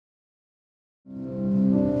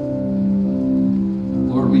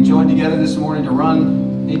we joined together this morning to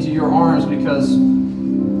run into your arms because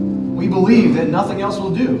we believe that nothing else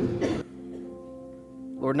will do.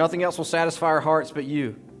 Lord, nothing else will satisfy our hearts but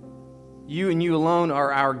you. You and you alone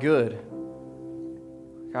are our good.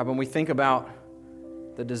 God, when we think about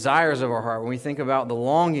the desires of our heart, when we think about the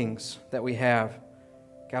longings that we have,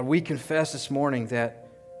 God, we confess this morning that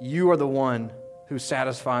you are the one who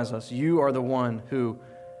satisfies us. You are the one who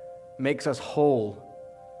makes us whole.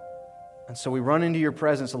 And so we run into your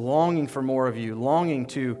presence longing for more of you, longing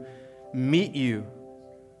to meet you,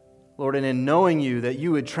 Lord, and in knowing you, that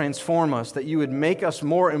you would transform us, that you would make us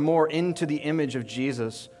more and more into the image of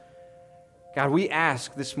Jesus. God, we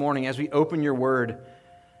ask this morning as we open your word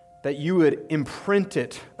that you would imprint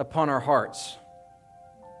it upon our hearts.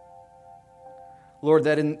 Lord,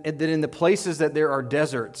 that in the places that there are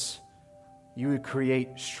deserts, you would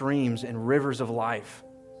create streams and rivers of life.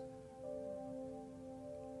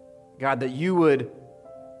 God, that you would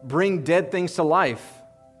bring dead things to life.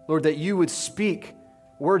 Lord, that you would speak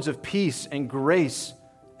words of peace and grace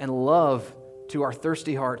and love to our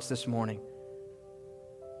thirsty hearts this morning.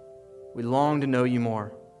 We long to know you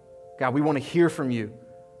more. God, we want to hear from you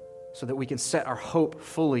so that we can set our hope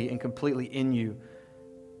fully and completely in you.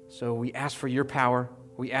 So we ask for your power.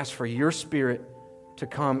 We ask for your Spirit to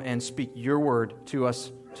come and speak your word to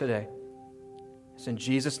us today. It's in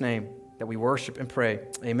Jesus' name that we worship and pray.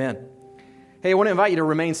 Amen. Hey, I want to invite you to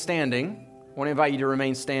remain standing.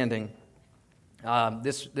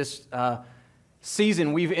 This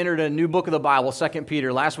season, we've entered a new book of the Bible, 2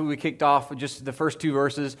 Peter. Last week, we kicked off with just the first two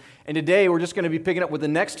verses. And today, we're just going to be picking up with the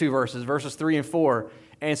next two verses, verses 3 and 4.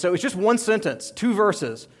 And so it's just one sentence, two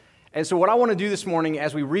verses. And so what I want to do this morning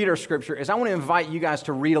as we read our scripture is I want to invite you guys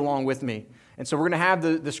to read along with me. And so we're going to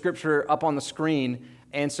have the scripture up on the screen.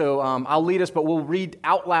 And so I'll lead us, but we'll read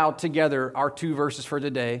out loud together our two verses for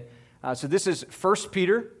today. So this is 2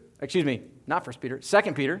 Peter,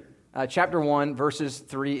 chapter 1, verses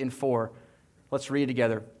 3 and 4. Let's read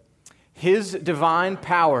together. His divine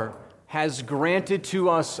power has granted to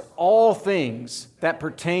us all things that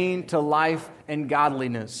pertain to life and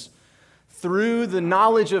godliness, through the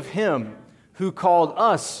knowledge of Him who called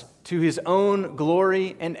us to His own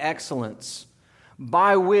glory and excellence,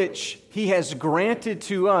 by which He has granted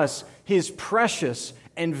to us His precious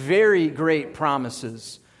and very great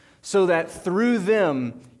promises, so that through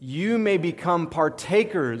them you may become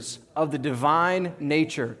partakers of the divine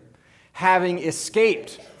nature, having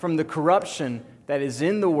escaped from the corruption that is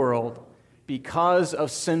in the world because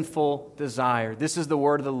of sinful desire. This is the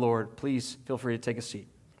word of the Lord. Please feel free to take a seat.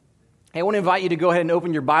 Hey, I want to invite you to go ahead and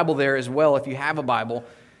open your Bible there as well, if you have a Bible,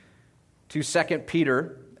 to 2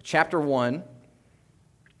 Peter chapter 1,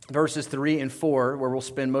 verses 3 and 4, where we'll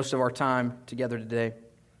spend most of our time together today.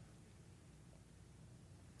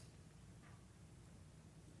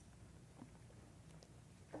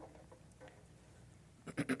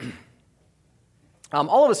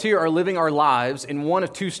 All of us here are living our lives in one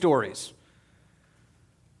of two stories.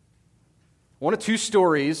 One of two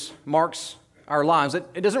stories marks our lives.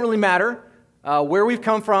 It doesn't really matter where we've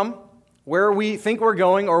come from, where we think we're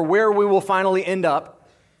going, or where we will finally end up.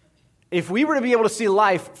 If we were to be able to see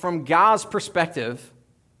life from God's perspective,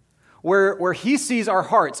 where He sees our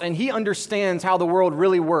hearts and He understands how the world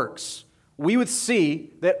really works, we would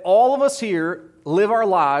see that all of us here live our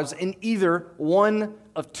lives in either one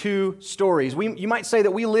of two stories. You might say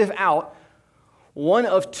that we live out one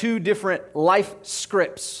of two different life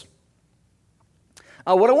scripts.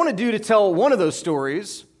 What I want to do to tell one of those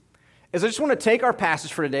stories is I just want to take our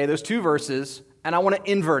passage for today, those two verses, and I want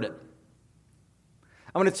to invert it.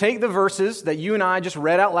 I'm going to take the verses that you and I just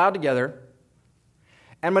read out loud together,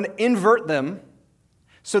 and I'm going to invert them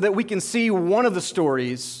so that we can see one of the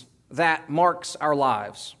stories that marks our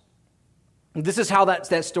lives. This is how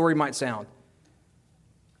that story might sound.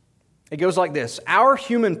 It goes like this. Our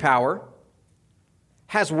human power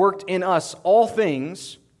has worked in us all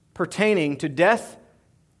things pertaining to death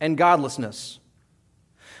and godlessness,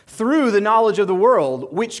 through the knowledge of the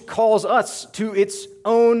world, which calls us to its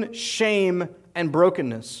own shame and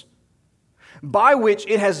brokenness, by which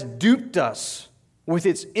it has duped us with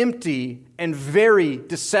its empty and very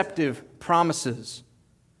deceptive promises,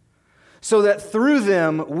 so that through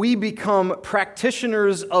them we become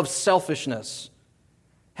practitioners of selfishness,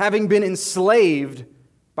 having been enslaved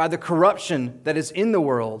by the corruption that is in the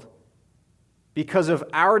world because of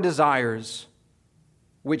our desires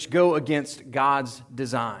which go against God's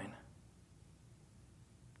design.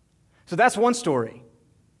 So that's one story.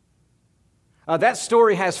 That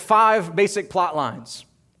story has 5 basic plot lines.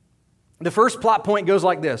 The first plot point goes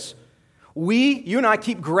like this. You and I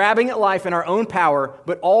keep grabbing at life in our own power,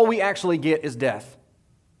 but all we actually get is death.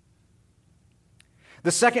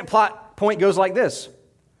 The second plot point goes like this.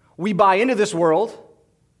 We buy into this world,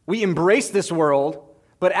 we embrace this world,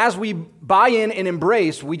 but as we buy in and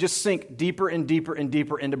embrace, we just sink deeper and deeper and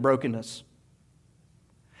deeper into brokenness.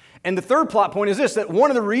 And the third plot point is this, that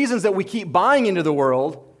one of the reasons that we keep buying into the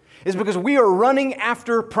world is because we are running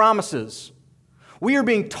after promises. We are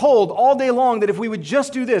being told all day long that if we would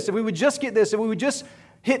just do this, if we would just get this, if we would just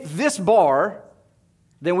hit this bar,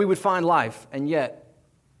 then we would find life. And yet,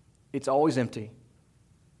 it's always empty.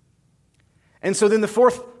 And so then the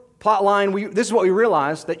fourth plot line, this is what we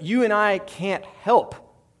realize, that you and I can't help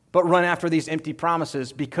but run after these empty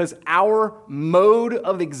promises because our mode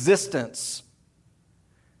of existence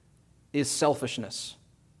is selfishness.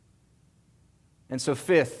 And so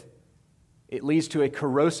fifth, it leads to a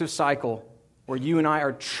corrosive cycle where you and I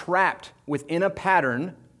are trapped within a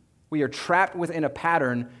pattern. We are trapped within a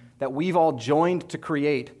pattern that we've all joined to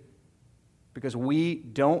create because we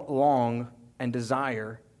don't long and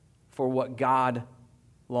desire for what God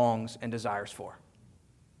longs and desires for.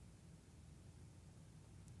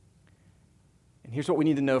 And here's what we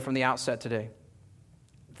need to know from the outset today.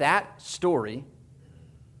 That story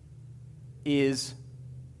is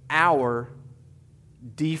our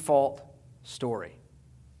default story.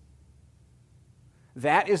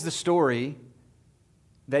 That is the story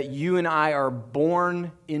that you and I are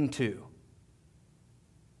born into.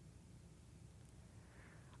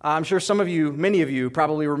 I'm sure many of you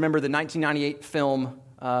probably remember the 1998 film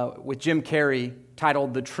with Jim Carrey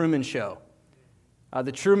titled The Truman Show.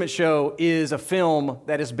 The Truman Show is a film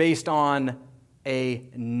that is based on a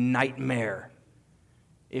nightmare.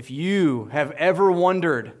 If you have ever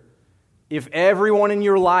wondered if everyone in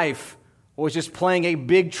your life was just playing a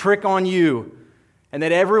big trick on you and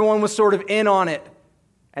that everyone was sort of in on it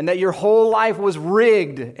and that your whole life was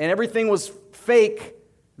rigged and everything was fake,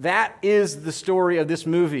 that is the story of this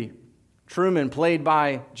movie. Truman, played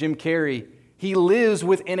by Jim Carrey, he lives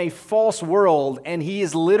within a false world and he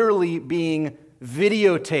is literally being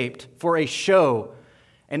videotaped for a show.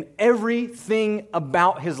 And everything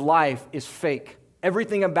about his life is fake.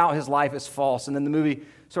 Everything about his life is false. And then the movie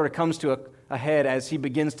sort of comes to a head as he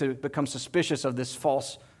begins to become suspicious of this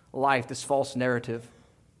false life, this false narrative.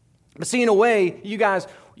 But see, in a way, you guys,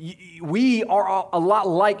 we are a lot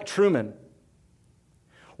like Truman.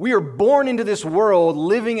 We are born into this world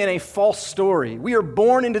living in a false story. We are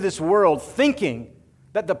born into this world thinking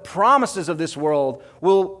that the promises of this world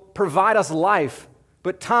will provide us life.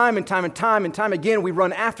 But time and time and time and time again, we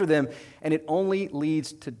run after them, and it only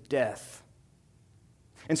leads to death.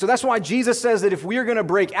 And so that's why Jesus says that if we are going to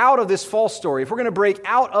break out of this false story, if we're going to break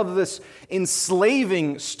out of this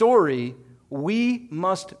enslaving story, we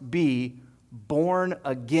must be born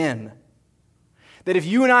again. That if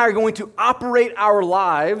you and I are going to operate our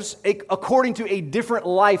lives according to a different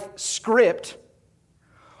life script,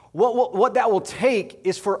 what that will take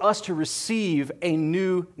is for us to receive a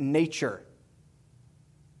new nature.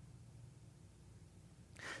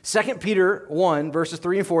 2 Peter 1, verses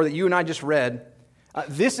 3 and 4 that you and I just read,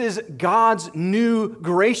 this is God's new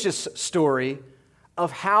gracious story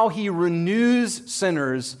of how He renews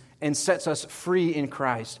sinners and sets us free in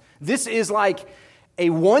Christ. This is like a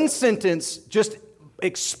one-sentence, just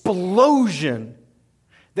explosion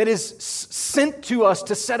that is sent to us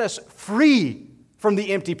to set us free from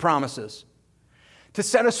the empty promises, to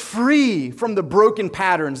set us free from the broken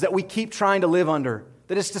patterns that we keep trying to live under,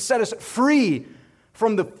 that is to set us free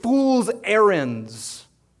from the fool's errands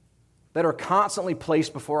that are constantly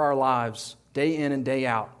placed before our lives, day in and day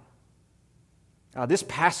out. This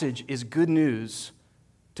passage is good news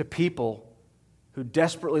to people who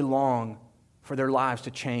desperately long for their lives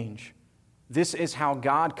to change. This is how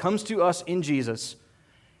God comes to us in Jesus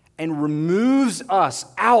and removes us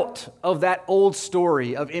out of that old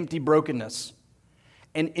story of empty brokenness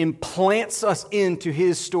and implants us into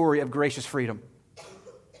His story of gracious freedom.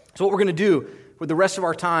 So what we're going to do with the rest of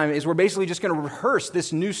our time is we're basically just going to rehearse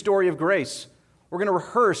this new story of grace. We're going to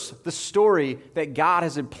rehearse the story that God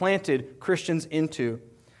has implanted Christians into.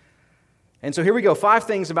 And so here we go. 5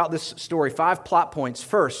 things about this story, 5 plot points.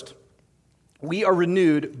 First, we are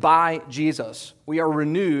renewed by Jesus. We are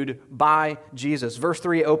renewed by Jesus. Verse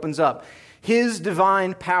 3 opens up. His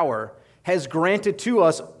divine power has granted to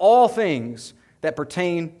us all things that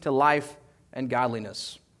pertain to life and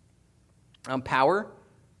godliness. Power,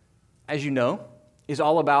 as you know, is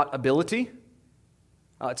all about ability.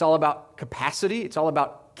 It's all about capacity. It's all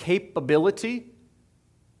about capability.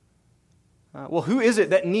 Well, who is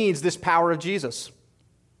it that needs this power of Jesus?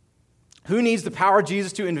 Who needs the power of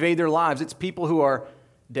Jesus to invade their lives? It's people who are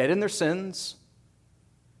dead in their sins,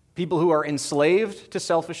 people who are enslaved to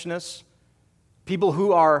selfishness, people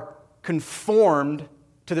who are conformed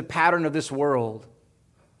to the pattern of this world.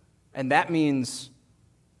 And that means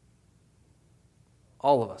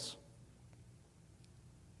all of us.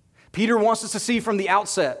 Peter wants us to see from the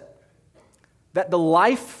outset that the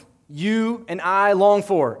life you and I long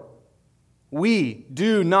for, we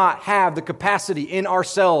do not have the capacity in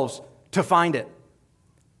ourselves to find it.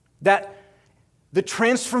 That the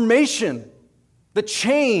transformation, the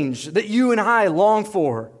change that you and I long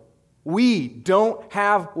for, we don't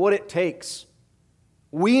have what it takes.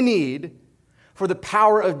 We need for the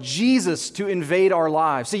power of Jesus to invade our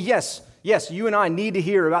lives. See, yes, you and I need to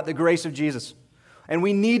hear about the grace of Jesus. And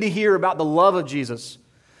we need to hear about the love of Jesus.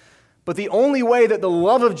 But the only way that the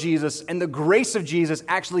love of Jesus and the grace of Jesus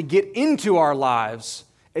actually get into our lives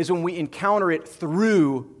is when we encounter it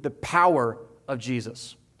through the power of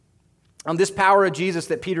Jesus. This power of Jesus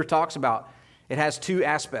that Peter talks about, it has two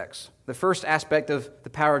aspects. The first aspect of the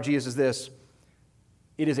power of Jesus is this: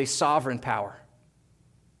 it is a sovereign power.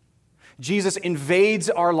 Jesus invades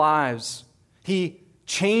our lives. He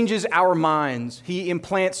changes our minds. He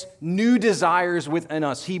implants new desires within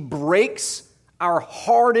us. He breaks our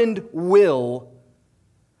hardened will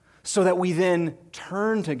so that we then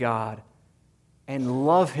turn to God and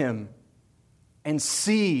love Him and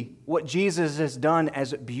see what Jesus has done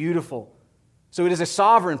as beautiful. So it is a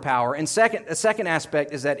sovereign power. And the second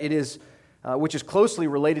aspect is that it is, which is closely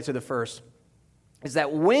related to the first, is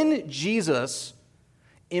that when Jesus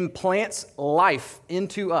implants life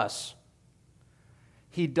into us,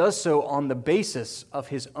 He does so on the basis of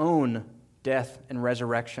His own death and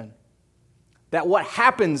resurrection. That what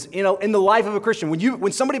happens in the life of a Christian,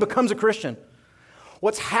 when somebody becomes a Christian,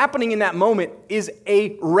 what's happening in that moment is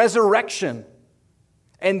a resurrection.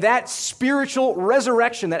 And that spiritual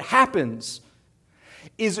resurrection that happens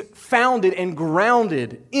is founded and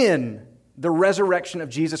grounded in the resurrection of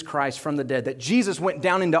Jesus Christ from the dead. That Jesus went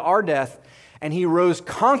down into our death and He rose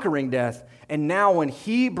conquering death. And now when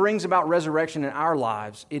He brings about resurrection in our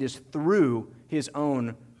lives, it is through His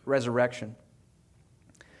own resurrection.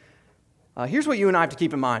 Here's what you and I have to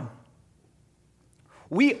keep in mind.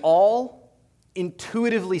 We all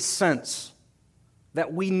intuitively sense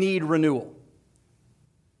that we need renewal.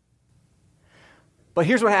 But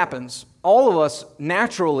here's what happens. All of us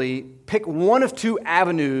naturally pick one of two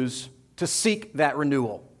avenues to seek that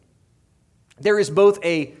renewal. There is both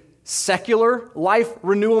a secular life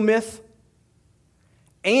renewal myth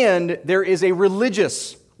and there is a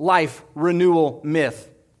religious life renewal myth.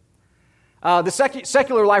 The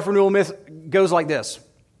secular life renewal myth goes like this.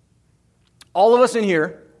 All of us in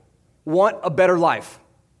here want a better life.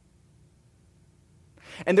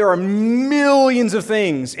 And there are millions of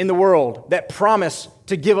things in the world that promise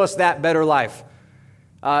to give us that better life.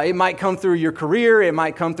 It might come through your career. It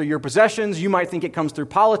might come through your possessions. You might think it comes through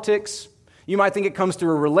politics. You might think it comes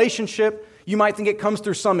through a relationship. You might think it comes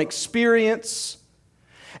through some experience.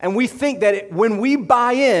 And we think that when we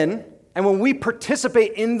buy in and when we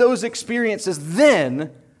participate in those experiences,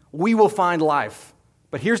 then we will find life.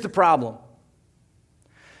 But here's the problem.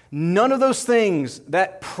 None of those things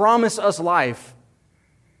that promise us life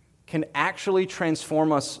can actually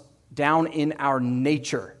transform us down in our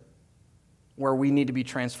nature where we need to be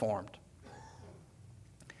transformed.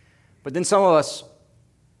 But then some of us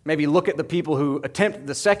maybe look at the people who attempt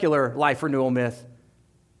the secular life renewal myth,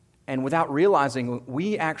 and without realizing,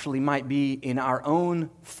 we actually might be in our own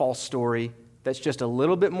false story that's just a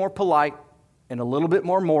little bit more polite and a little bit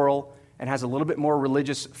more moral and has a little bit more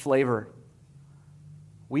religious flavor.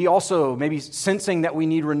 We also, maybe sensing that we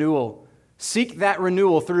need renewal, seek that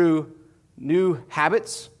renewal through new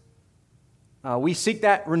habits. We seek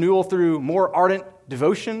that renewal through more ardent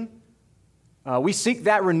devotion. We seek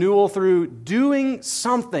that renewal through doing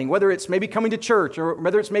something, whether it's maybe coming to church or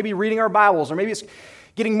whether it's maybe reading our Bibles or maybe it's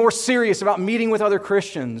getting more serious about meeting with other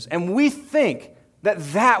Christians. And we think that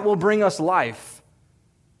that will bring us life.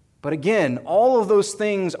 But again, all of those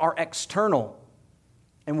things are external.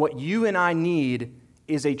 And what you and I need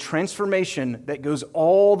is a transformation that goes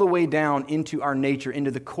all the way down into our nature,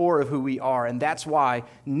 into the core of who we are. And that's why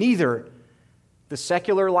neither the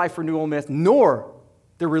secular life renewal myth nor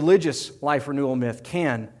the religious life renewal myth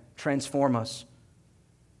can transform us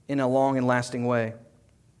in a long and lasting way.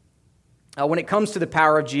 When it comes to the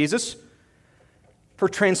power of Jesus for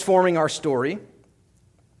transforming our story,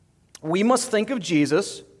 we must think of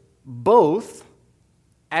Jesus both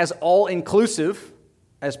as all-inclusive,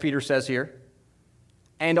 as Peter says here,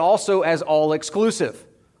 and also as all-exclusive.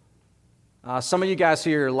 Some of you guys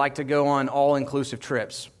here like to go on all-inclusive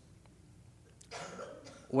trips.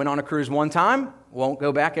 Went on a cruise one time, won't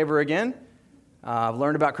go back ever again. I've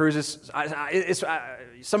learned about cruises.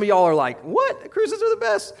 Some of y'all are like, what? Cruises are the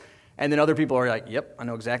best. And then other people are like, yep, I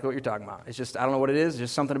know exactly what you're talking about. It's just, I don't know what it is. It's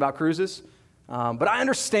just something about cruises. But I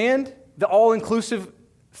understand the all-inclusive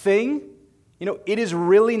thing. You know, it is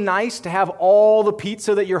really nice to have all the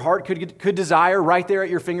pizza that your heart could desire right there at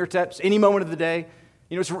your fingertips any moment of the day.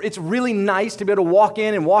 You know, it's really nice to be able to walk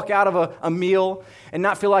in and walk out of a meal and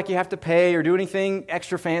not feel like you have to pay or do anything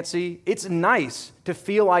extra fancy. It's nice to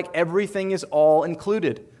feel like everything is all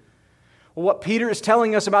included. Well, what Peter is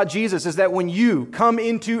telling us about Jesus is that when you come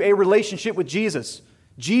into a relationship with Jesus,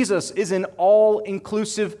 Jesus is an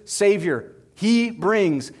all-inclusive Savior. He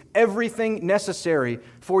brings everything necessary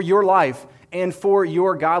for your life and for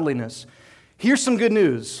your godliness. Here's some good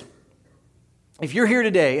news. If you're here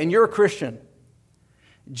today and you're a Christian,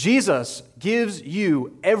 Jesus gives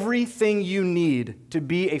you everything you need to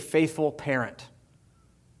be a faithful parent.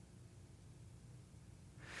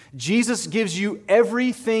 Jesus gives you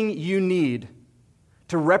everything you need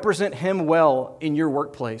to represent Him well in your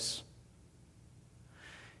workplace.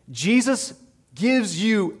 Jesus gives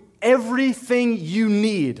you everything you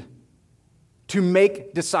need to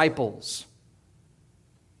make disciples.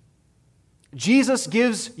 Jesus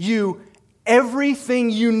gives you everything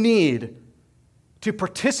you need to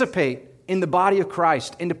participate in the body of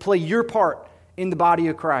Christ and to play your part in the body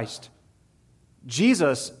of Christ.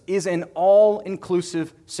 Jesus is an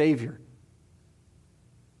all-inclusive Savior.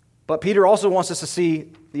 But Peter also wants us to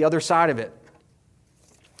see the other side of it,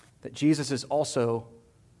 that Jesus is also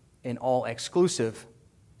an all-exclusive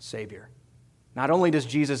Savior. Not only does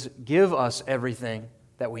Jesus give us everything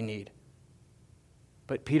that we need,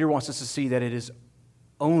 but Peter wants us to see that it is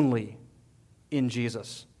only in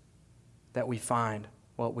Jesus that we find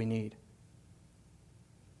what we need.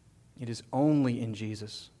 It is only in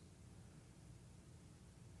Jesus.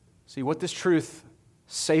 See, what this truth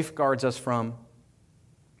safeguards us from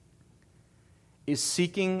is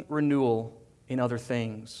seeking renewal in other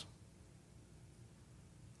things.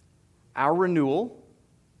 Our renewal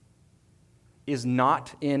is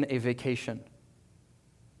not in a vacation.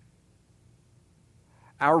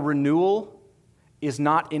 Our renewal is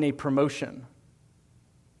not in a promotion.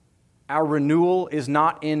 Our renewal is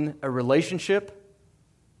not in a relationship.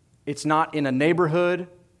 It's not in a neighborhood.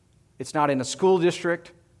 It's not in a school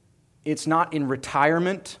district. It's not in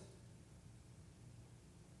retirement.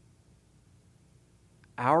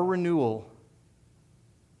 Our renewal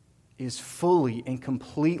is fully and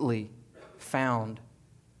completely found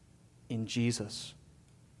in Jesus.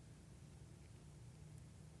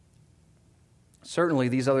 Certainly,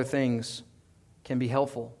 these other things can be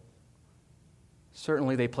helpful.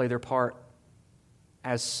 Certainly, they play their part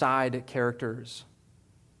as side characters.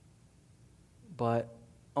 But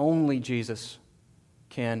only Jesus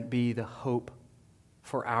can be the hope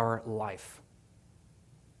for our life.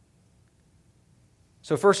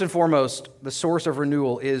 So first and foremost, the source of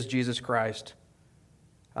renewal is Jesus Christ.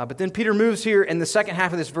 But then Peter moves here in the second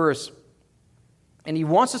half of this verse, and he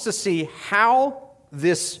wants us to see how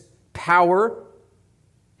this power,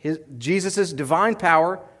 Jesus' divine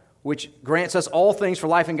power, which grants us all things for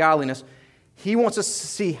life and godliness, he wants us to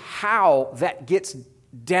see how that gets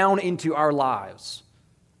down into our lives.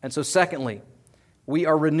 And so secondly, we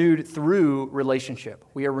are renewed through relationship.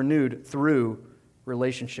 We are renewed through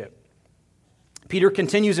relationship. Peter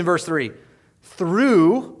continues in verse 3,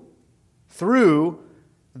 through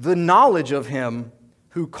the knowledge of Him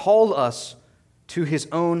who called us to His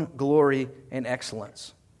own glory and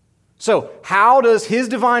excellence. So, how does His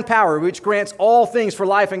divine power, which grants all things for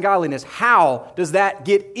life and godliness, how does that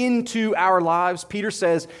get into our lives? Peter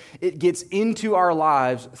says it gets into our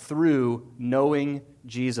lives through knowing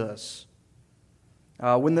Jesus.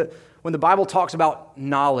 When the Bible talks about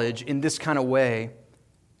knowledge in this kind of way,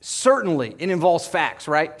 certainly it involves facts,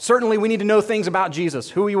 right? Certainly we need to know things about Jesus,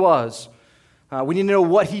 who He was. We need to know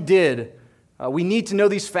what He did. We need to know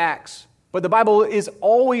these facts. But the Bible is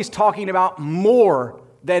always talking about more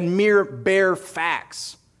than mere bare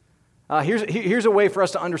facts. Here's a way for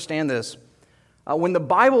us to understand this. When the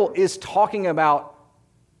Bible is talking about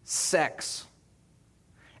sex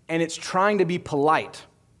and it's trying to be polite,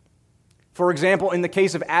 for example, in the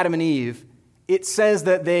case of Adam and Eve, it says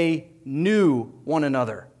that they knew one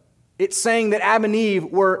another. It's saying that Adam and Eve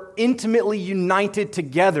were intimately united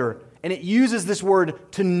together, and it uses this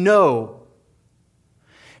word to know.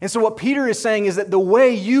 And so what Peter is saying is that the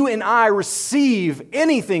way you and I receive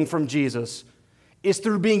anything from Jesus is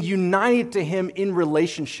through being united to Him in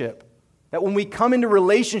relationship. That when we come into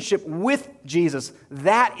relationship with Jesus,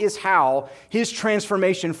 that is how His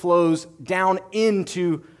transformation flows down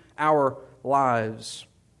into our lives.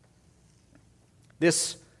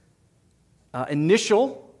 This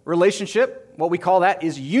initial relationship, what we call that,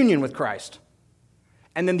 is union with Christ.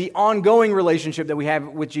 And then the ongoing relationship that we have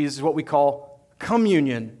with Jesus is what we call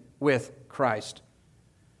communion with Christ.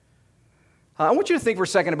 I want you to think for a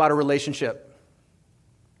second about a relationship.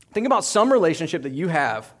 Think about some relationship that you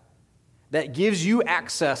have that gives you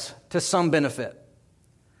access to some benefit.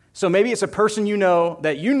 So maybe it's a person you know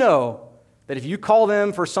that if you call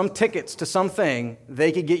them for some tickets to something,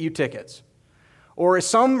 they could get you tickets. Or it's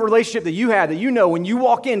some relationship that you had that you know when you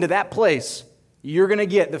walk into that place, you're going to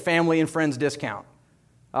get the family and friends discount.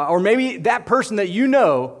 Or maybe that person that you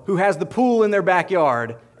know who has the pool in their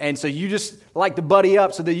backyard, and so you just like to buddy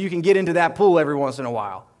up so that you can get into that pool every once in a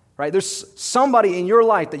while, right? There's somebody in your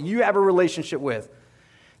life that you have a relationship with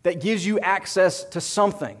that gives you access to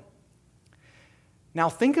something. Now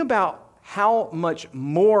think about how much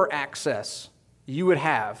more access you would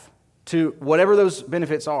have to whatever those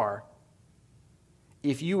benefits are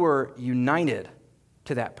if you were united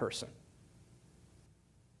to that person.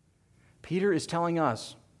 Peter is telling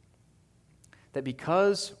us that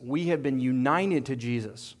because we have been united to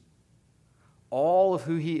Jesus, all of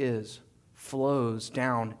who he is flows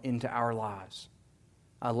down into our lives.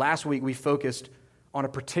 Last week we focused on a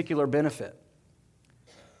particular benefit.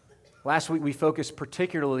 Last week we focused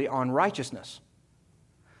particularly on righteousness.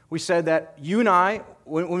 We said that you and I,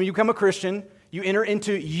 when you become a Christian, you enter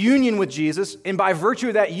into union with Jesus, and by virtue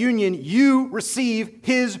of that union, you receive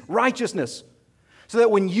his righteousness. So that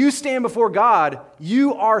when you stand before God,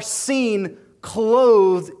 you are seen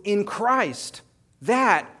clothed in Christ.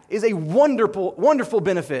 That is a wonderful, wonderful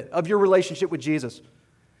benefit of your relationship with Jesus.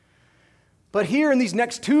 But here in these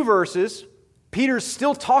next two verses, Peter's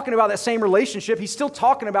still talking about that same relationship. He's still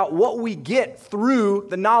talking about what we get through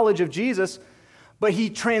the knowledge of Jesus, but he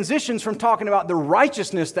transitions from talking about the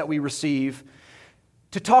righteousness that we receive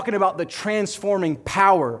to talking about the transforming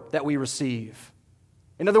power that we receive.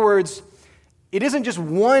 In other words, it isn't just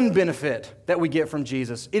one benefit that we get from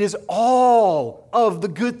Jesus. It is all of the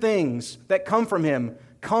good things that come from him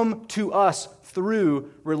come to us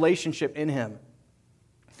through relationship in him.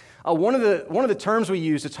 One of the terms we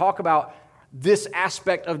use to talk about this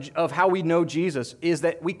aspect of how we know Jesus is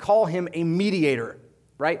that we call him a mediator,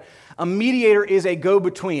 right? A mediator is a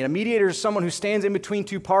go-between. A mediator is someone who stands in between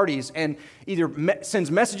two parties and either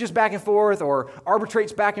sends messages back and forth or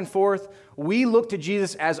arbitrates back and forth. We look to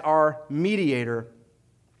Jesus as our mediator.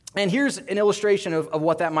 And here's an illustration of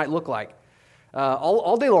what that might look like.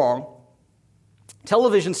 All day long,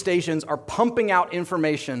 television stations are pumping out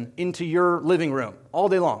information into your living room. All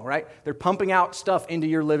day long, right? They're pumping out stuff into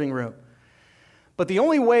your living room. But the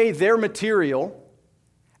only way their material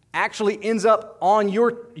actually ends up on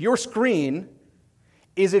your screen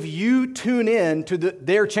is if you tune in to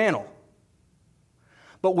their channel.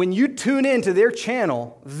 But when you tune into their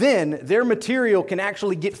channel, then their material can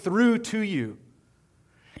actually get through to you.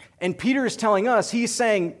 And Peter is telling us, he's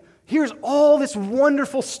saying, here's all this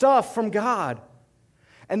wonderful stuff from God.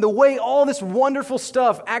 And the way all this wonderful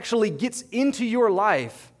stuff actually gets into your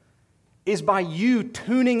life is by you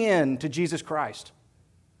tuning in to Jesus Christ.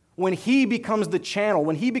 When he becomes the channel,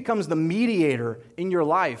 when he becomes the mediator in your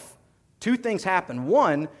life, two things happen.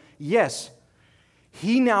 One, yes,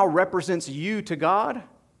 he now represents you to God,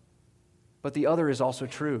 but the other is also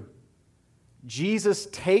true. Jesus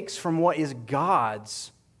takes from what is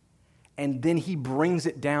God's, and then he brings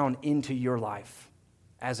it down into your life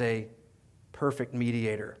as a perfect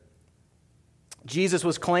mediator. Jesus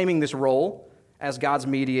was claiming this role as God's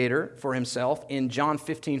mediator for himself in John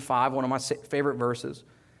 15:5, one of my favorite verses.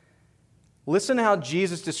 Listen to how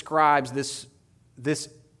Jesus describes this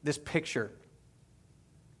picture.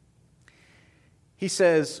 He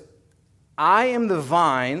says, I am the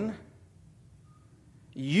vine,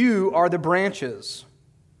 you are the branches.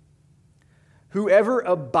 Whoever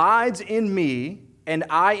abides in me and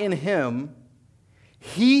I in him,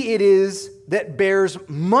 he it is that bears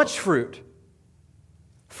much fruit.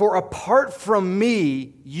 For apart from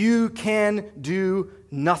me, you can do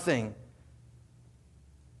nothing.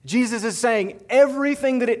 Jesus is saying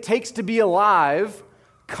everything that it takes to be alive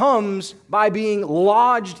comes by being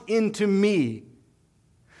lodged into me.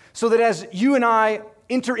 So that as you and I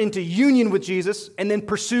enter into union with Jesus and then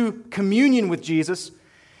pursue communion with Jesus,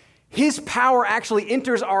 his power actually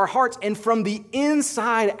enters our hearts, and from the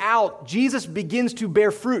inside out, Jesus begins to bear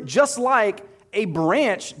fruit, just like a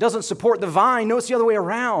branch doesn't support the vine. No, it's the other way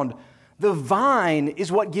around. The vine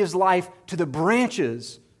is what gives life to the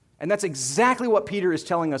branches. And that's exactly what Peter is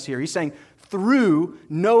telling us here. He's saying through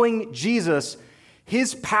knowing Jesus,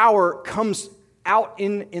 his power comes out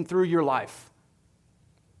in and through your life.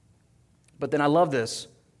 But then I love this.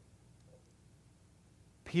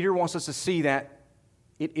 Peter wants us to see that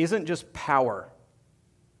it isn't just power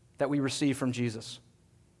that we receive from Jesus.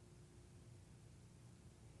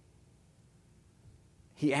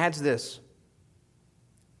 he adds this: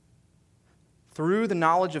 through the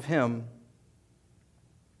knowledge of him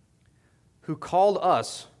who called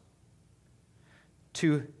us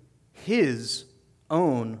to his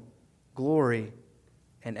own glory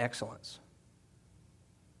and excellence.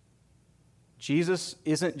 Jesus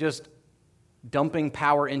isn't just dumping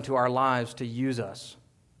power into our lives to use us.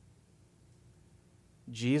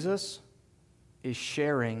 Jesus is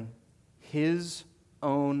sharing his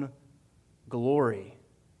own glory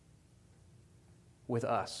with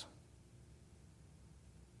us.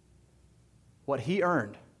 What he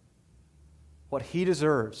earned, what he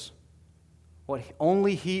deserves, what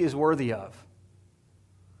only he is worthy of.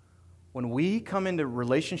 When we come into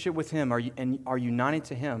relationship with him and are united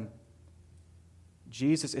to him,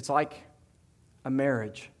 Jesus, it's like a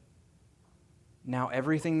marriage. Now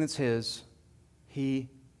everything that's his, he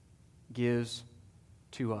gives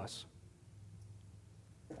to us.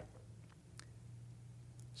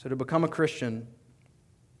 So to become a Christian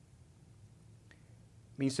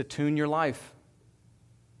means to tune your life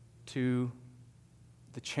to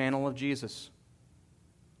the channel of Jesus,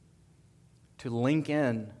 to link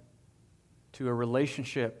in to a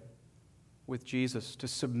relationship with Jesus, to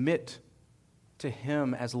submit to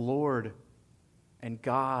him as Lord and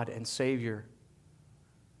God and Savior.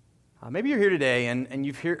 Maybe you're here today and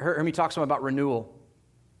you've heard me talk some about renewal,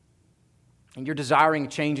 and you're desiring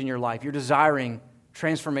change in your life. You're desiring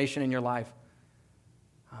transformation in your life.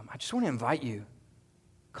 I just want to invite you,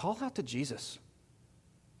 call out to Jesus.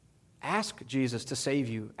 Ask Jesus to save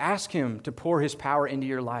you. Ask him to pour his power into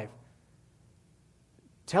your life.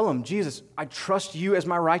 Tell him, Jesus, I trust you as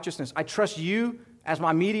my righteousness. I trust you as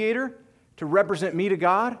my mediator to represent me to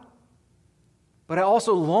God. But I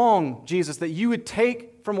also long, Jesus, that you would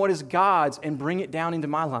take from what is God's and bring it down into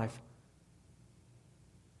my life.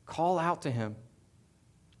 Call out to him.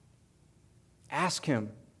 Ask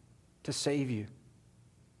him to save you.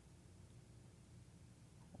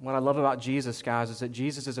 What I love about Jesus, guys, is that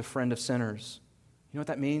Jesus is a friend of sinners. You know what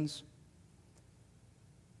that means?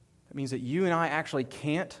 It means that you and I actually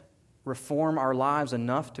can't reform our lives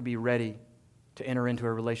enough to be ready to enter into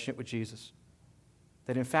a relationship with Jesus.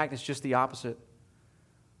 That in fact, it's just the opposite.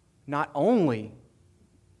 Not only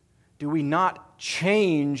do we not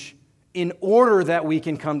change in order that we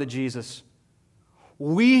can come to Jesus,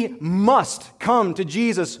 we must come to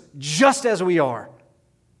Jesus just as we are,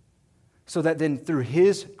 so that then through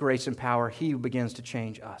his grace and power, he begins to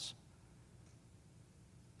change us.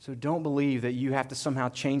 So don't believe that you have to somehow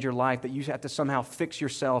change your life, that you have to somehow fix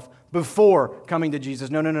yourself before coming to Jesus.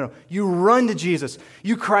 No. You run to Jesus.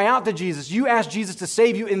 You cry out to Jesus. You ask Jesus to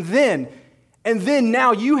save you, and then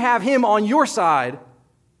now you have him on your side,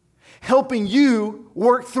 helping you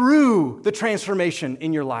work through the transformation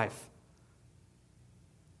in your life.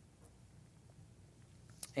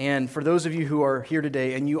 And for those of you who are here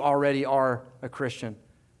today and you already are a Christian,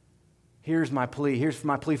 here's my plea. Here's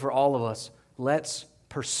my plea for all of us. Let's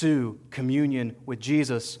pursue communion with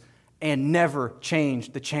Jesus and never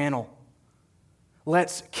change the channel.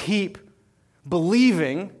 Let's keep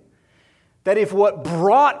believing that if what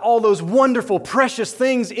brought all those wonderful, precious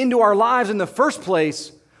things into our lives in the first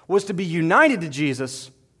place was to be united to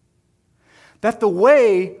Jesus, that the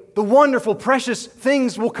way the wonderful, precious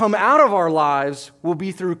things will come out of our lives will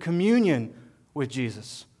be through communion with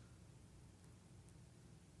Jesus.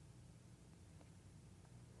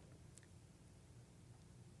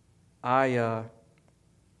 I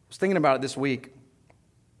was thinking about it this week,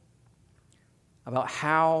 about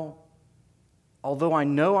how, although I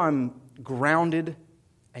know I'm grounded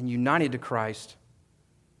and united to Christ,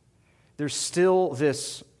 there's still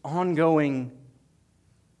this ongoing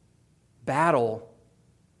battle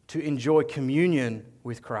to enjoy communion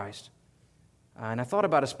with Christ. And I thought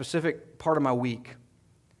about a specific part of my week.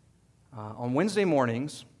 On Wednesday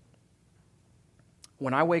mornings,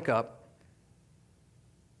 when I wake up,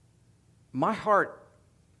 my heart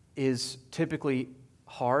is typically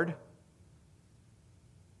hard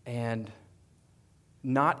and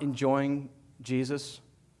not enjoying Jesus.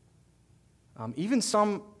 Even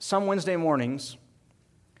some Wednesday mornings,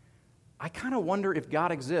 I kind of wonder if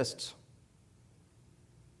God exists.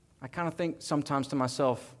 I kind of think sometimes to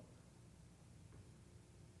myself,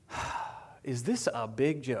 is this a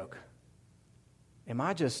big joke? Am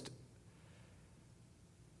I just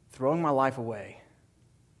throwing my life away?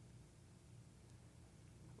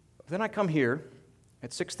 Then I come here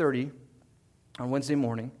at 6:30 on Wednesday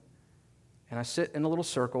morning, and I sit in a little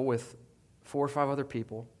circle with 4 or 5 other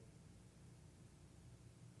people,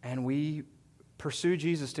 and we pursue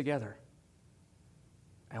Jesus together.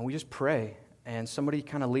 And we just pray, and somebody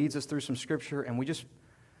kind of leads us through some scripture, and we just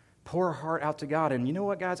pour our heart out to God. And you know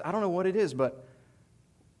what, guys? I don't know what it is, but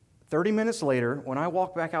 30 minutes later, when I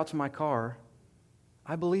walk back out to my car,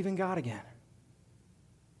 I believe in God again.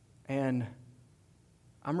 And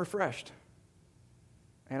I'm refreshed.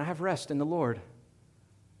 And I have rest in the Lord.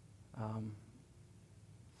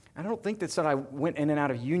 I don't think that I went in and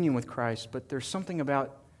out of union with Christ, but there's something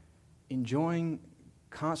about enjoying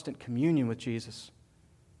constant communion with Jesus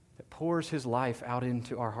that pours his life out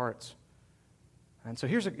into our hearts. And so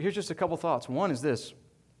here's just a couple thoughts. One is this.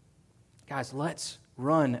 Guys, let's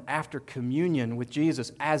run after communion with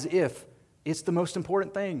Jesus as if it's the most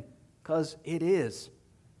important thing, because it is.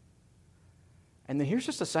 And then here's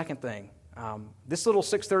just a second thing. This little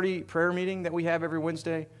 6:30 prayer meeting that we have every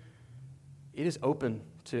Wednesday, it is open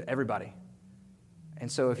to everybody.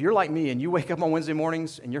 And so if you're like me and you wake up on Wednesday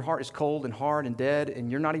mornings and your heart is cold and hard and dead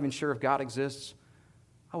and you're not even sure if God exists,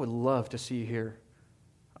 I would love to see you here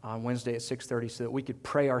on Wednesday at 6:30 so that we could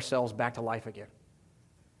pray ourselves back to life again.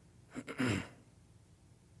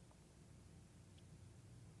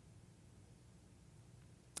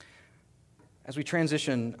 As we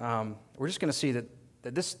transition, we're just going to see that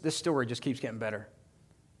this story just keeps getting better.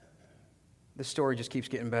 This story just keeps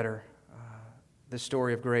getting better. This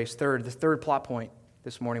story of grace. The third plot point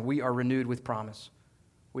this morning, we are renewed with promise.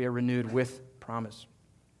 We are renewed with promise.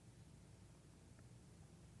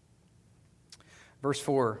 Verse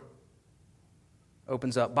 4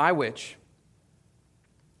 opens up, by which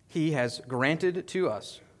he has granted to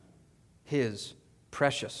us his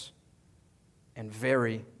precious and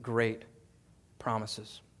very great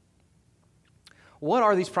promises. What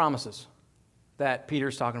are these promises that Peter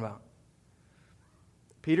is talking about?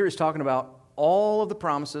 Peter is talking about all of the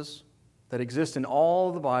promises that exist in all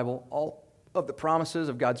of the Bible, all of the promises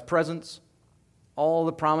of God's presence, all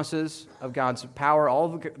the promises of God's power,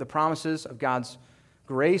 all of the promises of God's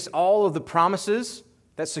grace, all of the promises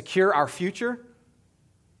that secure our future,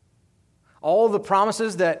 all of the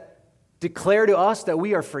promises that declare to us that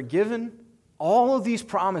we are forgiven. All of these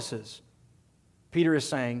promises, Peter is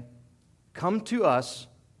saying, come to us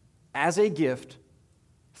as a gift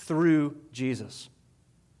through Jesus.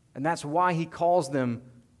 And that's why he calls them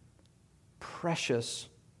precious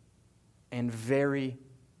and very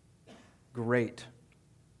great.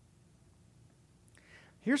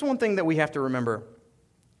 Here's one thing that we have to remember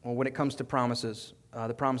when it comes to promises,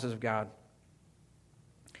 the promises of God.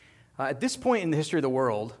 At this point in the history of the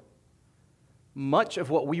world, much of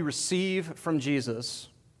what we receive from Jesus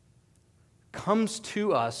comes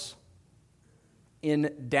to us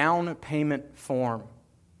in down payment form.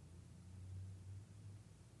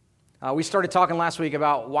 We started talking last week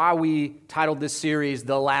about why we titled this series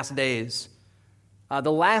The Last Days.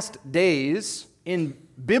 The last days, in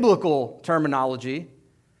biblical terminology,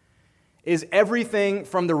 is everything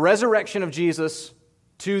from the resurrection of Jesus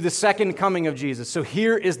to the second coming of Jesus. So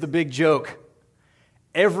here is the big joke.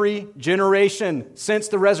 Every generation since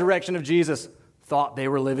the resurrection of Jesus thought they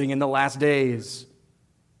were living in the last days.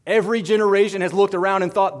 Every generation has looked around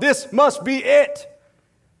and thought, this must be it.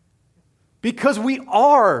 Because we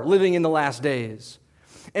are living in the last days.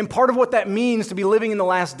 And part of what that means to be living in the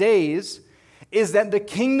last days is that the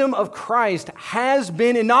kingdom of Christ has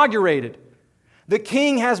been inaugurated. The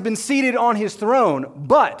king has been seated on his throne,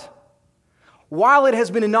 but while it has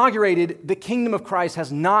been inaugurated, the kingdom of Christ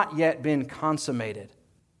has not yet been consummated.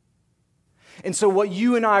 And so what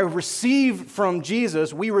you and I receive from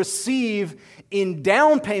Jesus, we receive in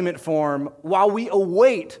down payment form while we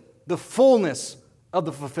await the fullness of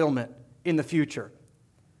the fulfillment in the future.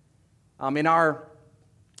 In our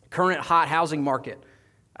current hot housing market,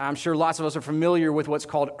 I'm sure lots of us are familiar with what's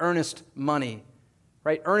called earnest money.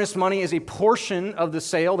 Right? Earnest money is a portion of the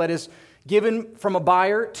sale that is given from a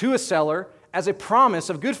buyer to a seller as a promise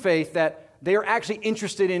of good faith that they are actually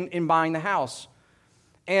interested in buying the house.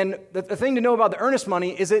 And the thing to know about the earnest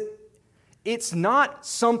money is that it's not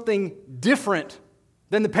something different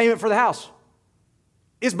than the payment for the house.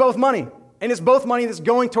 It's both money, and it's both money that's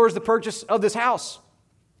going towards the purchase of this house.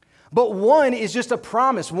 But one is just a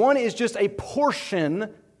promise. One is just a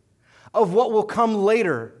portion of what will come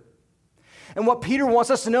later. And what Peter wants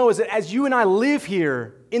us to know is that as you and I live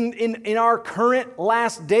here in our current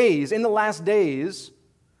last days, in the last days,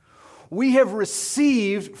 we have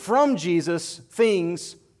received from Jesus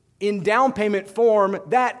things in down payment form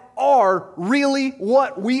that are really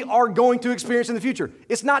what we are going to experience in the future.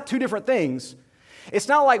 It's not two different things. It's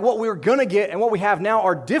not like what we're going to get and what we have now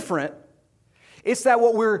are different. It's that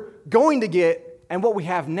what we're going to get and what we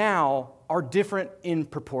have now are different in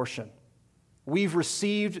proportion. We've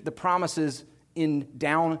received the promises in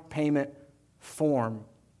down payment form.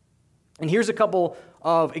 And here's a couple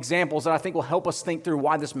of examples that I think will help us think through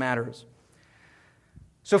why this matters.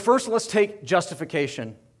 So first, let's take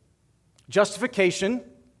justification. Justification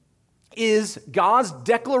is God's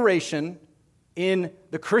declaration in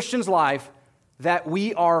the Christian's life that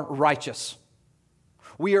we are righteous.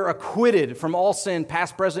 We are acquitted from all sin,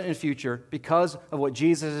 past, present, and future, because of what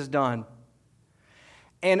Jesus has done.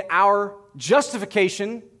 And our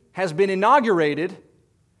justification has been inaugurated,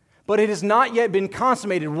 but it has not yet been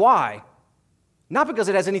consummated. Why? Not because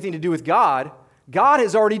it has anything to do with God. God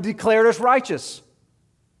has already declared us righteous.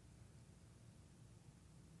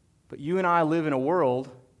 But you and I live in a world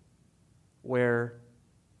where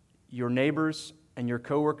your neighbors and your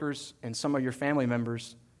coworkers and some of your family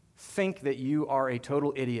members think that you are a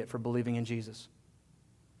total idiot for believing in Jesus.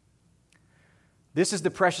 This is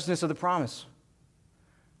the preciousness of the promise.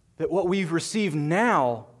 That what we've received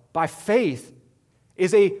now by faith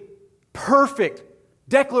is a perfect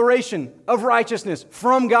declaration of righteousness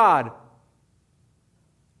from God.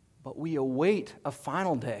 But we await a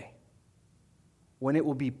final day when it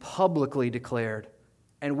will be publicly declared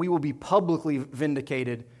and we will be publicly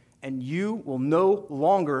vindicated, and you will no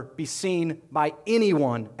longer be seen by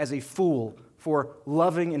anyone as a fool for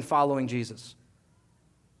loving and following Jesus.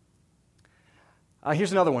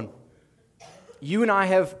 Here's another one. You and I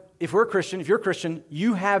have, if you're a Christian,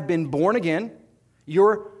 you have been born again.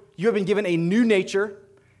 You have been given a new nature,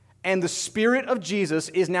 and the Spirit of Jesus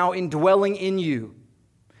is now indwelling in you.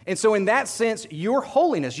 And so in that sense, your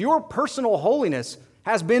holiness, your personal holiness,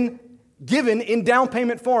 has been given in down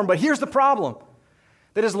payment form. But here's the problem.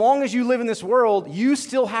 That as long as you live in this world, you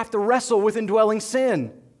still have to wrestle with indwelling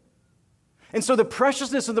sin. And so the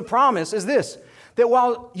preciousness of the promise is this, that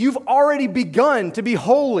while you've already begun to be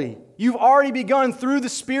holy, you've already begun through the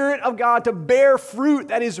Spirit of God to bear fruit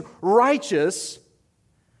that is righteous,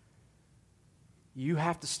 you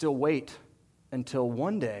have to still wait until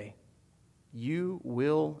one day you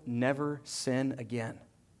will never sin again.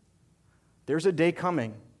 There's a day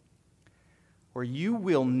coming where you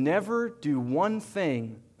will never do one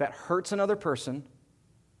thing that hurts another person,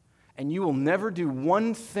 and you will never do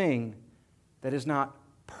one thing that is not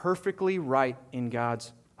perfectly right in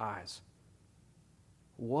God's eyes.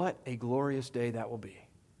 What a glorious day that will be.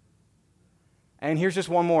 And here's just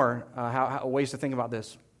one more ways to think about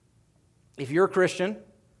this. If you're a Christian,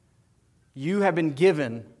 you have been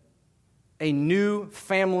given a new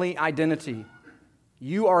family identity.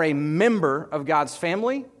 You are a member of God's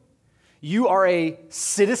family. You are a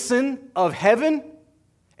citizen of heaven.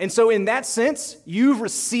 And so in that sense, you've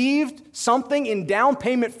received something in down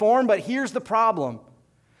payment form, but here's the problem.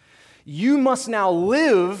 You must now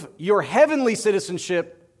live your heavenly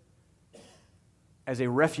citizenship as a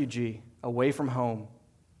refugee away from home.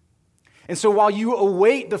 And so while you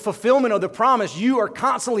await the fulfillment of the promise, you are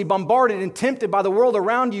constantly bombarded and tempted by the world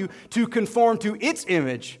around you to conform to its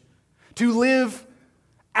image, to live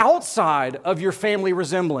outside of your family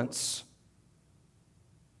resemblance.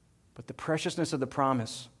 But the preciousness of the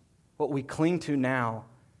promise, what we cling to now,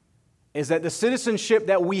 is that the citizenship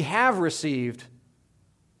that we have received,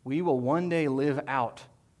 we will one day live out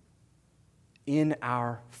in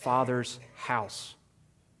our Father's house.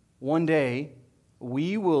 One day,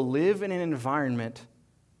 we will live in an environment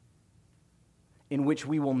in which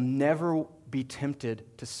we will never be tempted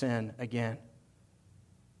to sin again.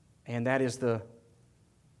 And that is the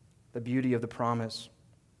beauty of the promise.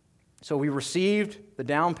 So we received the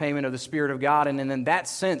down payment of the Spirit of God, and in that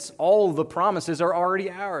sense, all the promises are already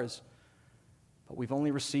ours. But we've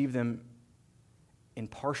only received them in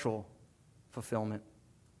partial fulfillment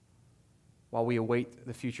while we await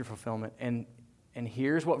the future fulfillment. And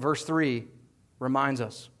here's what verse 3 reminds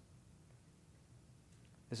us.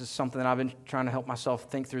 This is something that I've been trying to help myself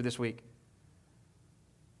think through this week.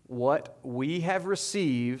 What we have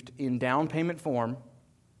received in down payment form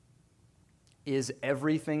is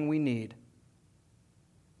everything we need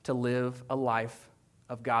to live a life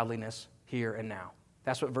of godliness here and now.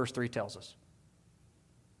 That's what verse 3 tells us.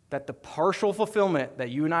 That the partial fulfillment that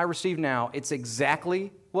you and I receive now, it's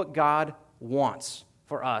exactly what God wants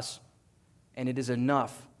for us, and it is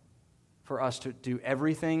enough for us to do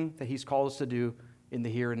everything that He's called us to do in the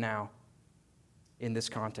here and now in this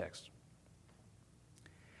context.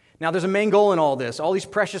 Now, there's a main goal in all this. All these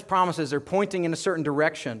precious promises are pointing in a certain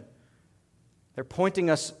direction. They're pointing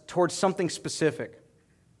us towards something specific.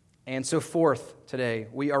 And so forth today,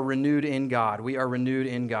 we are renewed in God. We are renewed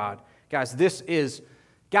in God. Guys, this is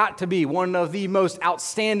got to be one of the most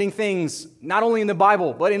outstanding things, not only in the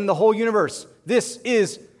Bible, but in the whole universe. This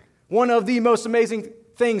is one of the most amazing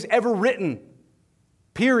things ever written,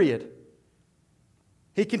 period.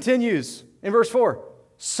 He continues in verse 4.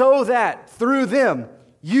 so that through them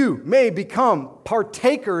you may become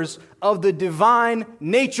partakers of the divine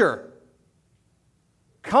nature.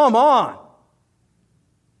 Come on.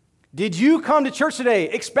 Did you come to church today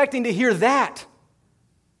expecting to hear that?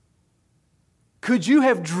 Could you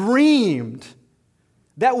have dreamed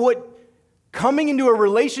that what coming into a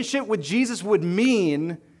relationship with Jesus would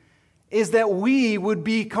mean is that we would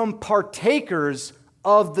become partakers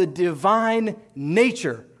of the divine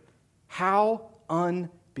nature? How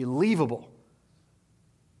unbelievable.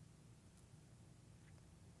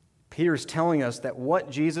 Peter's telling us that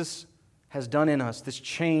what Jesus has done in us, this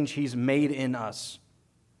change he's made in us,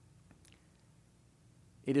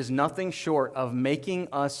 it is nothing short of making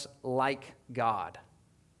us like God.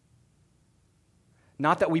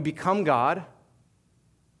 Not that we become God,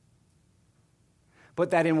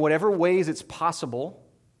 but that in whatever ways it's possible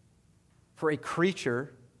for a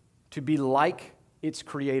creature to be like its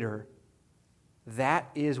creator, that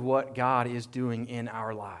is what God is doing in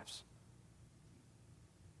our lives.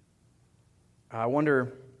 I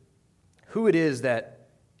wonder who it is that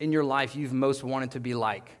in your life you've most wanted to be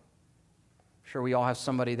like. I'm sure we all have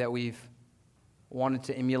somebody that we've wanted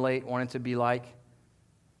to emulate, wanted to be like.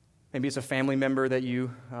 Maybe it's a family member that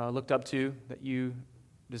you looked up to, that you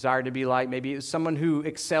desired to be like. Maybe it's someone who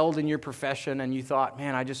excelled in your profession and you thought,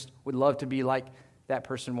 man, I just would love to be like that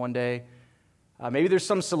person one day. Maybe there's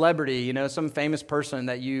some celebrity, some famous person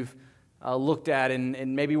that you've looked at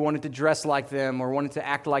and maybe wanted to dress like them or wanted to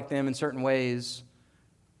act like them in certain ways.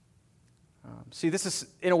 See, this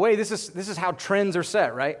is how trends are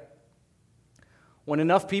set, right? When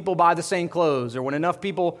enough people buy the same clothes, or when enough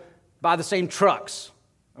people buy the same trucks,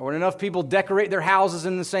 or when enough people decorate their houses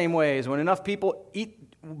in the same ways, when enough people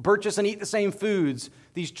purchase and eat the same foods,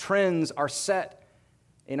 these trends are set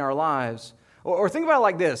in our lives. Or think about it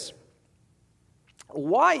like this.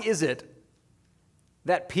 Why is it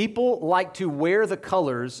that people like to wear the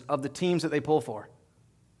colors of the teams that they pull for?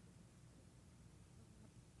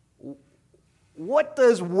 What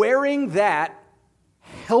does wearing that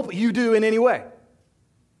help you do in any way?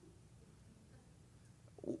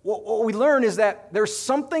 What we learn is that there's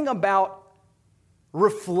something about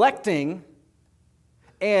reflecting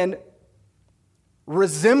and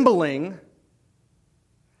resembling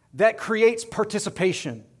that creates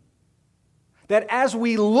participation. That as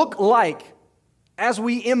we look like, as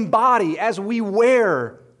we embody, as we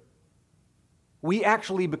wear, we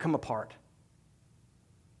actually become a part.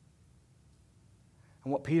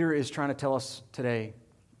 And what Peter is trying to tell us today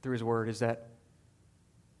through his word is that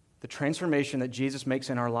the transformation that Jesus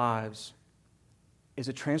makes in our lives is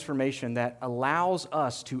a transformation that allows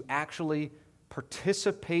us to actually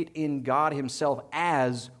participate in God himself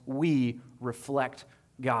as we reflect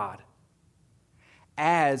God.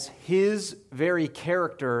 As his very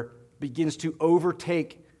character begins to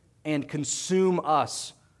overtake and consume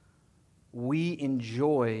us, we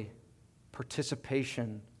enjoy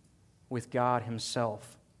participation with God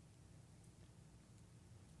himself.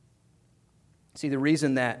 See, the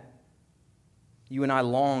reason that you and I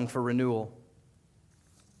long for renewal,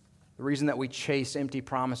 the reason that we chase empty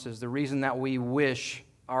promises, the reason that we wish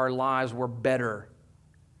our lives were better,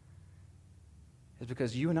 is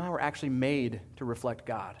because you and I were actually made to reflect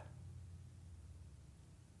God.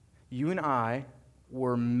 You and I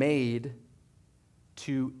were made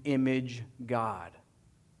to image God.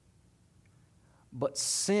 But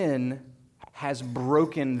sin has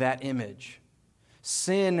broken that image.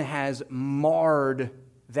 Sin has marred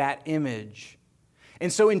that image.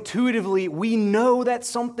 And so intuitively, we know that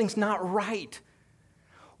something's not right.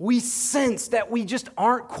 We sense that we just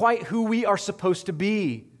aren't quite who we are supposed to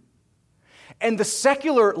be. And the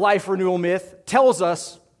secular life renewal myth tells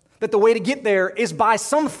us that the way to get there is by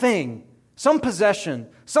something, some possession,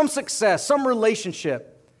 some success, some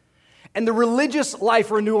relationship. And the religious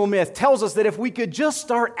life renewal myth tells us that if we could just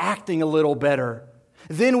start acting a little better,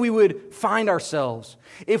 then we would find ourselves.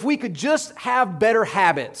 If we could just have better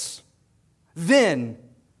habits, then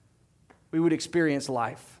we would experience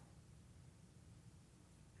life.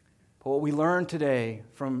 But what we learn today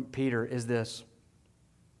from Peter is this,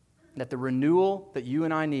 that the renewal that you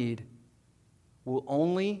and I need will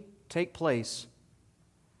only take place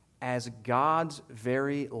as God's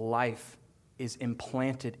very life is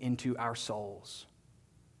implanted into our souls.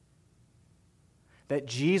 That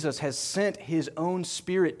Jesus has sent his own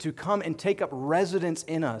Spirit to come and take up residence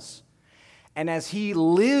in us. And as he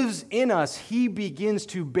lives in us, he begins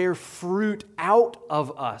to bear fruit out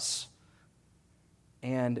of us.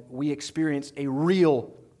 And we experience a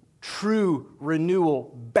real, true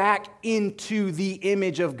renewal back into the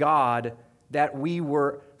image of God that we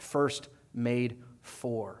were first made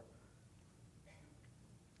for.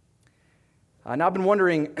 Now, I've been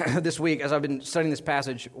wondering this week, as I've been studying this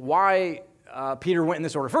passage, why Peter went in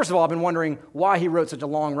this order. First of all, I've been wondering why he wrote such a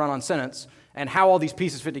long run-on sentence and how all these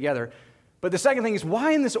pieces fit together. But the second thing is,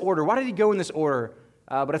 why in this order? Why did he go in this order?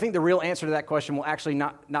 But I think the real answer to that question will actually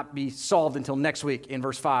not be solved until next week in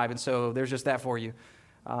verse 5, and so there's just that for you.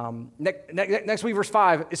 Next week, verse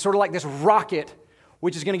 5, is sort of like this rocket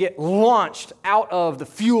which is going to get launched out of the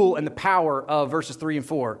fuel and the power of verses 3 and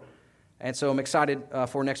 4. And so I'm excited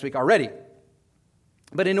for next week already.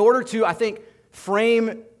 But in order to, I think,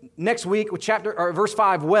 frame next week with verse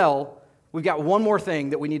 5 well, we've got one more thing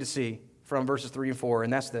that we need to see from verses 3 and 4,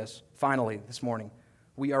 and that's this. Finally, this morning,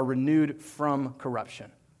 we are renewed from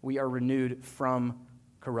corruption. We are renewed from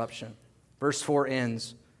corruption. Verse 4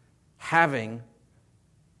 ends, having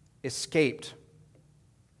escaped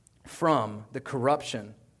from the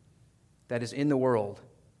corruption that is in the world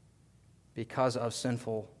because of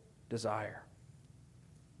sinful desire.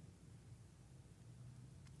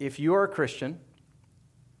 If you are a Christian,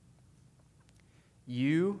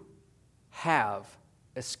 you have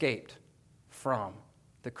escaped from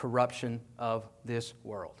the corruption of this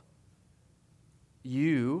world.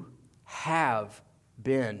 You have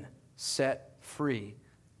been set free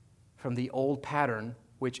from the old pattern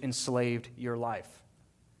which enslaved your life.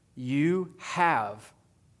 You have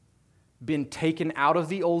been taken out of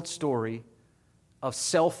the old story of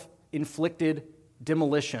self-inflicted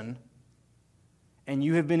demolition, and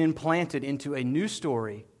you have been implanted into a new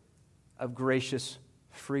story of gracious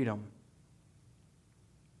freedom.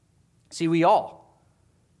 See, we all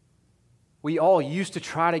used to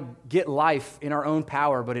try to get life in our own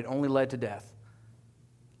power, but it only led to death.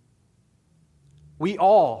 We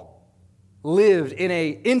all lived in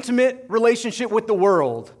an intimate relationship with the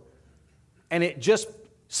world, and it just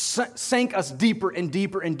sank us deeper and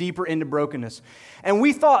deeper and deeper into brokenness. And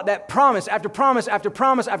we thought that promise after promise after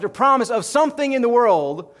promise after promise of something in the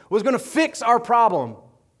world was going to fix our problem.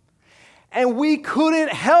 And we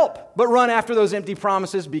couldn't help but run after those empty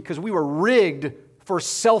promises because we were rigged for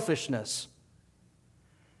selfishness.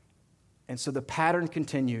 And so the pattern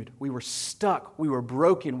continued. We were stuck. We were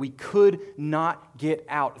broken. We could not get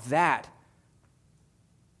out. That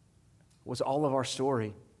was all of our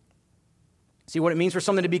story. See, what it means for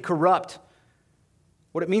something to be corrupt,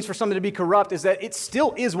 is that it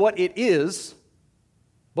still is what it is,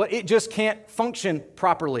 but it just can't function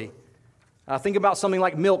properly. Think about something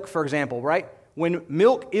like milk, for example, right? When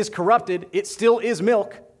milk is corrupted, it still is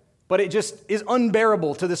milk, but it just is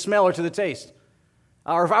unbearable to the smell or to the taste.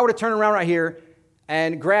 Or if I were to turn around right here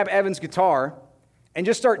and grab Evan's guitar and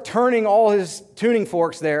just start turning all his tuning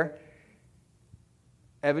forks there.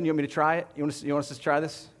 Evan, you want me to try it? You want us to try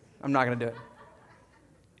this? I'm not going to do it.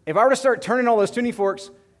 If I were to start turning all those tuning forks,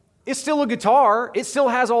 it's still a guitar. It still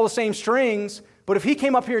has all the same strings. But if he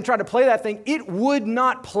came up here and tried to play that thing, it would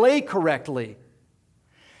not play correctly.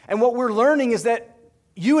 And what we're learning is that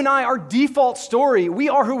you and I, our default story, we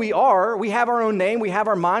are who we are. We have our own name, we have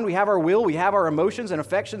our mind, we have our will, we have our emotions and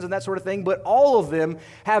affections and that sort of thing. But all of them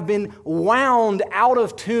have been wound out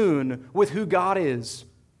of tune with who God is.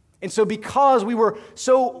 And so because we were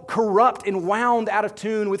so corrupt and wound out of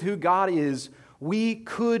tune with who God is, we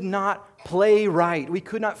could not play right. We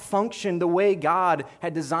could not function the way God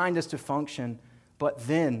had designed us to function. But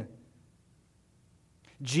then,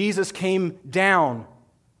 Jesus came down.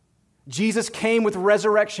 Jesus came with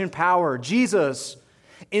resurrection power. Jesus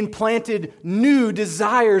implanted new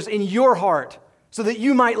desires in your heart so that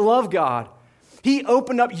you might love God. He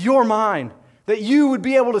opened up your mind that you would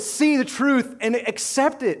be able to see the truth and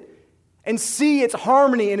accept it and see its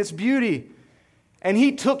harmony and its beauty. And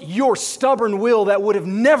He took your stubborn will that would have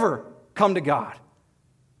never come to God,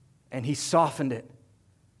 and He softened it.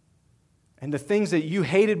 And the things that you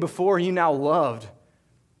hated before, you now loved.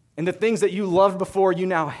 And the things that you loved before, you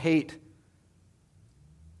now hate.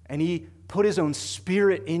 And He put His own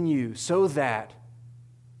Spirit in you so that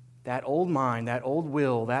that old mind, that old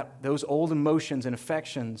will, those old emotions and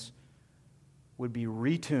affections would be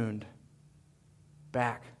retuned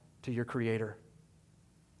back to your Creator.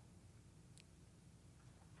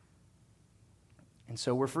 And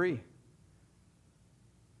so we're free.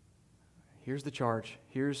 Here's the charge.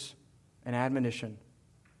 Here's an admonition.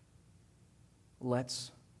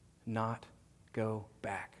 Let's not go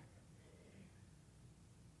back.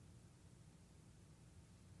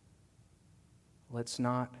 Let's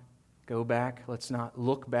not go back. Let's not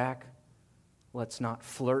look back. Let's not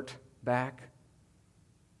flirt back.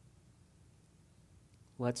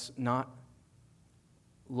 Let's not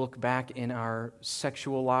look back in our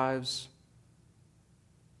sexual lives.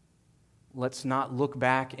 Let's not look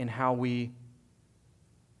back in how we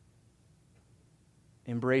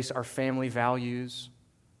embrace our family values.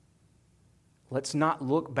 Let's not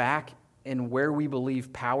look back in where we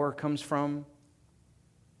believe power comes from.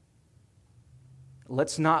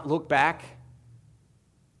 Let's not look back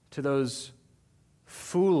to those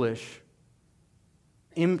foolish,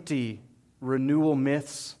 empty renewal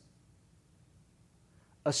myths,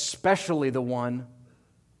 especially the one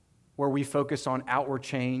where we focus on outward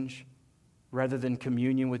change rather than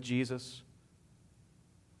communion with Jesus.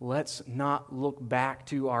 Let's not look back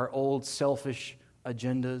to our old selfish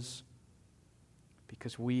agendas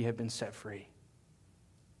because we have been set free.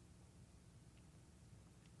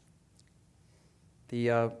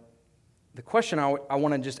 The question I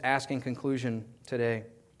want to just ask in conclusion today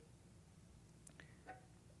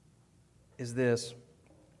is this: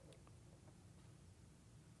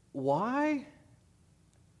 why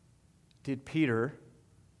did Peter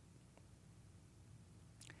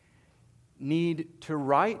need to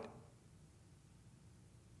write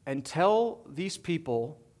and tell these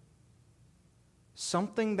people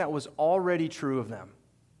something that was already true of them?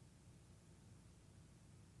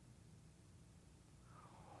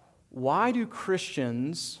 Why do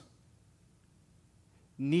Christians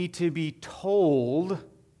need to be told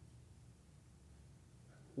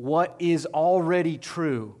what is already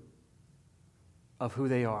true of who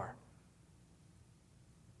they are?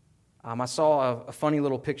 I saw a funny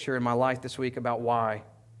little picture in my life this week about why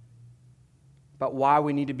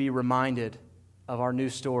we need to be reminded of our new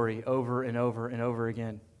story over and over and over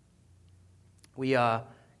again. We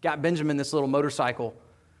got Benjamin this little motorcycle.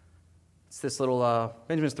 It's this little,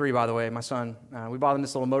 Benjamin's 3, by the way, my son. We bought him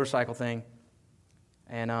this little motorcycle thing.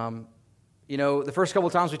 And, the first couple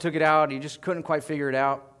of times we took it out, he just couldn't quite figure it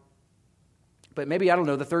out. But maybe,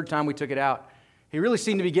 the third time we took it out, he really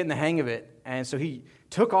seemed to be getting the hang of it. And so he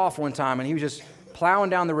took off one time, and he was just plowing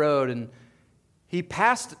down the road. And he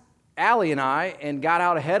passed Allie and I and got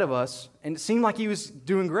out ahead of us, and it seemed like he was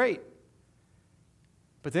doing great.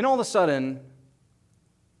 But then all of a sudden,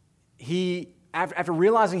 after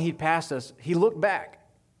realizing he'd passed us, he looked back.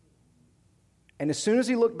 And as soon as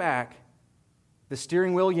he looked back, the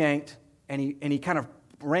steering wheel yanked, and he kind of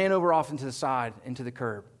ran over off into the side, into the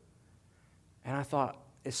curb. And I thought,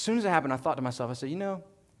 as soon as it happened, I thought to myself, I said,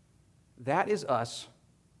 that is us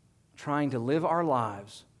trying to live our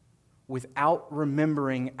lives without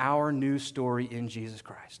remembering our new story in Jesus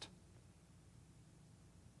Christ.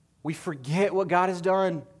 We forget what God has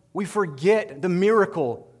done. We forget the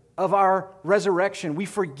miracle of our resurrection. We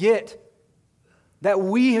forget that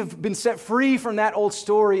we have been set free from that old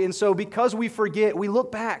story. And so because we forget, we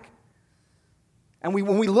look back. And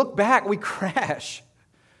when we look back, we crash.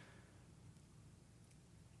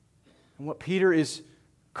 And what Peter is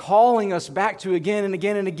calling us back to again and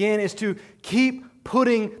again and again is to keep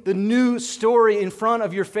putting the new story in front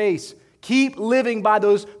of your face. Keep living by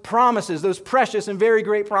those promises, those precious and very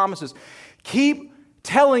great promises. Keep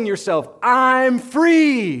telling yourself, I'm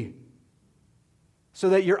free, so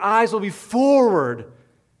that your eyes will be forward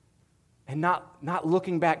and not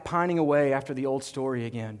looking back, pining away after the old story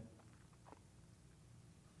again.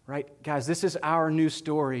 Right? Guys, this is our new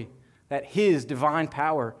story, that His divine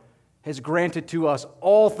power has granted to us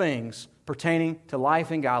all things pertaining to life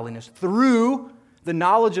and godliness through the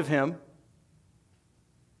knowledge of Him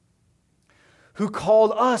who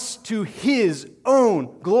called us to His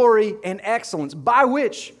own glory and excellence, by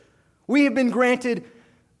which we have been granted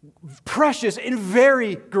precious and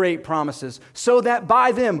very great promises, so that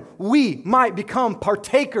by them we might become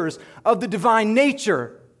partakers of the divine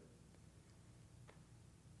nature,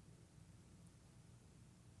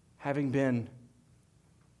 having been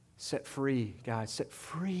set free, guys, set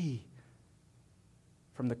free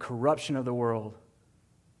from the corruption of the world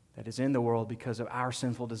that is in the world because of our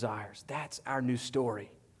sinful desires. That's our new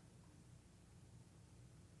story.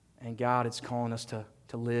 And God is calling us to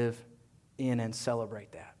live in and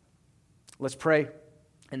celebrate that. Let's pray,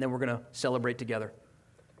 and then we're going to celebrate together.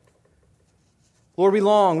 Lord, we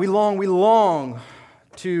long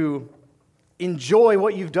to enjoy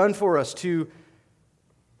what You've done for us, to,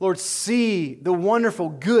 Lord, see the wonderful,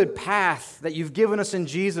 good path that You've given us in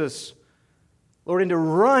Jesus, Lord, and to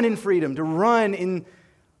run in freedom, to run in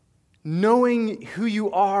knowing who You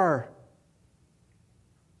are.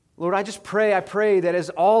 Lord, I pray that as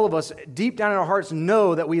all of us deep down in our hearts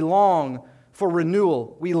know that we long for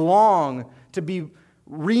renewal, we long to be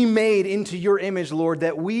remade into Your image, Lord,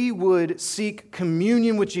 that we would seek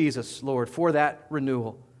communion with Jesus, Lord, for that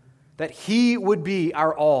renewal, that He would be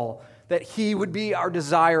our all, that He would be our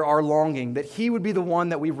desire, our longing, that He would be the one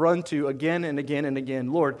that we run to again and again and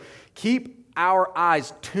again. Lord, keep our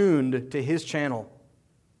eyes tuned to His channel.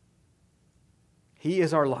 He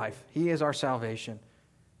is our life. He is our salvation.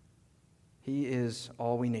 He is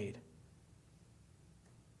all we need.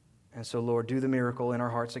 And so, Lord, do the miracle in our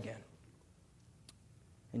hearts again.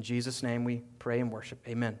 In Jesus' name we pray and worship.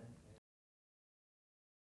 Amen.